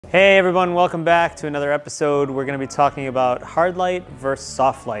Hey everyone, welcome back to another episode. We're going to be talking about hard light versus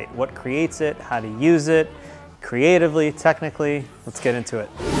soft light. What creates it, how to use it, creatively, technically. Let's get into it.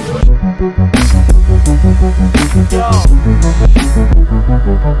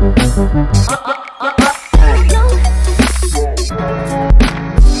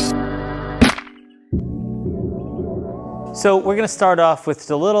 So we're going to start off with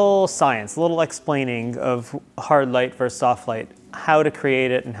a little science, a little explaining of hard light versus soft light, how to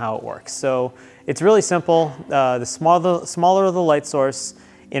create it and how it works. So it's really simple. The smaller the light source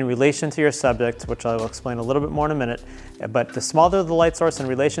in relation to your subject, which I will explain a little bit more in a minute, but the smaller the light source in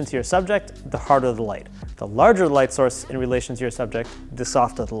relation to your subject, the harder the light. The larger the light source in relation to your subject, the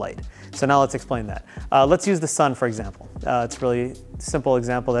softer the light. So now let's explain that. Let's use the sun, for example. It's a really simple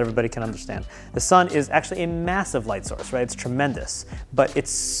example that everybody can understand. The sun is actually a massive light source, right? It's tremendous, but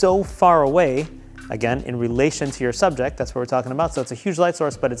it's so far away, again, in relation to your subject, that's what we're talking about. So it's a huge light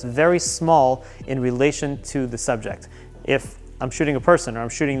source, but it's very small in relation to the subject. If I'm shooting a person or I'm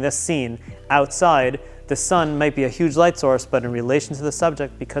shooting this scene outside, the sun might be a huge light source, but in relation to the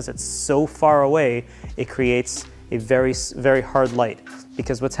subject, because it's so far away, it creates a very, very hard light.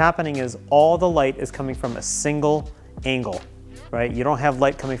 Because what's happening is all the light is coming from a single angle, right? You don't have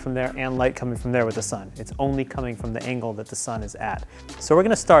light coming from there and light coming from there with the sun. It's only coming from the angle that the sun is at. So we're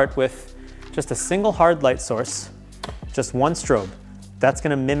gonna start with just a single hard light source, just one strobe. That's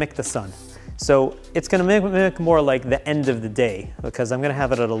gonna mimic the sun. So it's gonna mimic more like the end of the day, because I'm gonna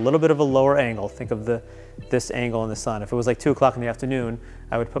have it at a little bit of a lower angle. Think of this angle in the sun. If it was like 2 o'clock in the afternoon,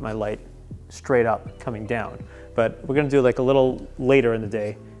 I would put my light straight up coming down. But we're gonna do like a little later in the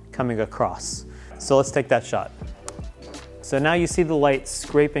day coming across. So let's take that shot. So now you see the light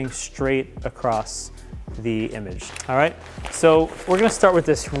scraping straight across the image. All right, so we're gonna start with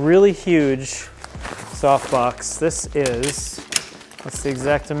this really huge softbox. This is, what's the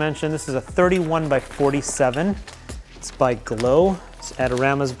exact dimension? This is a 31 by 47. It's by Glow. It's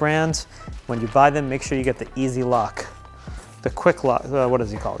Adorama's brand. When you buy them, make sure you get the easy lock. The quick lock, what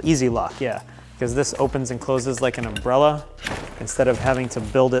is it called? Easy lock, yeah. Because this opens and closes like an umbrella instead of having to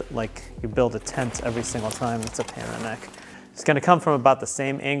build it like you build a tent every single time. It's a pain in the neck. It's gonna come from about the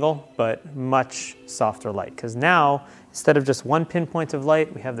same angle, but much softer light. Because now, instead of just one pinpoint of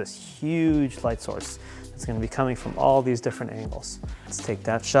light, we have this huge light source. It's gonna be coming from all these different angles. Let's take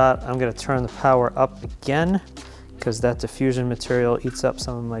that shot. I'm gonna turn the power up again because that diffusion material eats up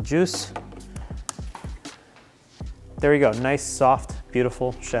some of my juice. There we go, nice, soft,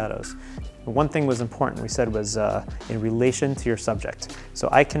 beautiful shadows. One thing was important, we said, was in relation to your subject. So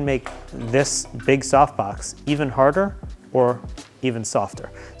I can make this big softbox even harder or even softer.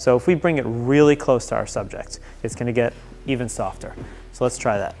 So if we bring it really close to our subject, it's gonna get even softer. So let's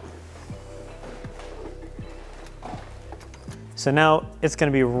try that. So now it's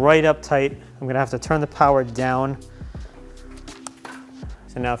gonna be right up tight. I'm gonna have to turn the power down.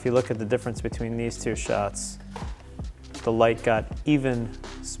 So now if you look at the difference between these two shots, the light got even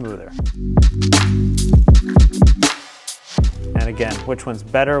smoother. And again, which one's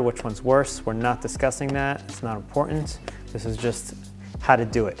better, which one's worse, we're not discussing that. It's not important. This is just how to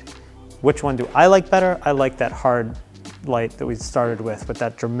do it. Which one do I like better? I like that hard light that we started with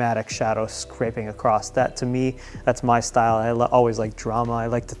that dramatic shadow scraping across. That, to me, that's my style. I always like drama. I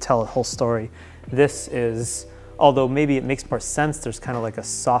like to tell a whole story. This is, although maybe it makes more sense, there's kind of like a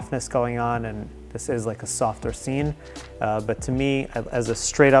softness going on, and this is like a softer scene. But to me, as a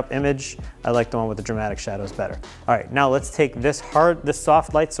straight up image, I like the one with the dramatic shadows better. All right, now let's take this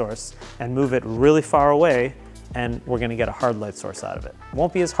soft light source and move it really far away, and we're gonna get a hard light source out of it.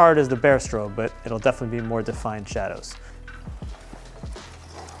 Won't be as hard as the bare strobe, but it'll definitely be more defined shadows.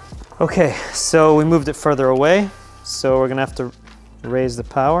 Okay, so we moved it further away. So we're gonna have to raise the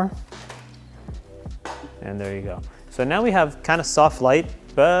power. And there you go. So now we have kind of soft light,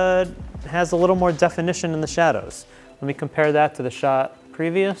 but it has a little more definition in the shadows. Let me compare that to the shot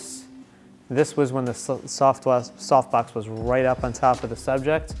previous. This was when the softbox was right up on top of the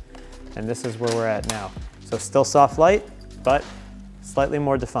subject, and this is where we're at now. So still soft light, but slightly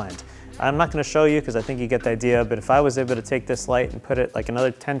more defined. I'm not gonna show you because I think you get the idea, but if I was able to take this light and put it like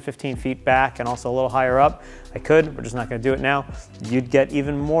another 10, 15 feet back and also a little higher up, I could. We're just not gonna do it now. You'd get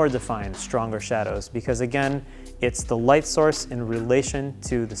even more defined, stronger shadows, because again, it's the light source in relation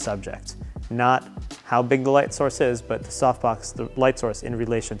to the subject, not how big the light source is, but the softbox, the light source in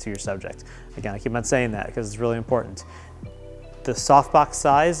relation to your subject. Again, I keep on saying that because it's really important. The softbox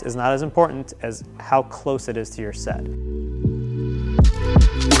size is not as important as how close it is to your set.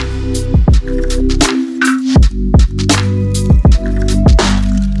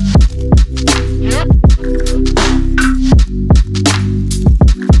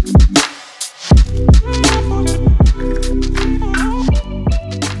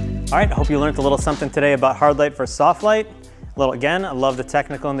 All right, I hope you learned a little something today about hard light versus soft light. Again, I love the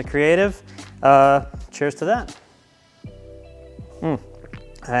technical and the creative. Cheers to that.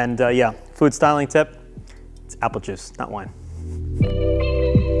 And yeah, food styling tip, it's apple juice, not wine.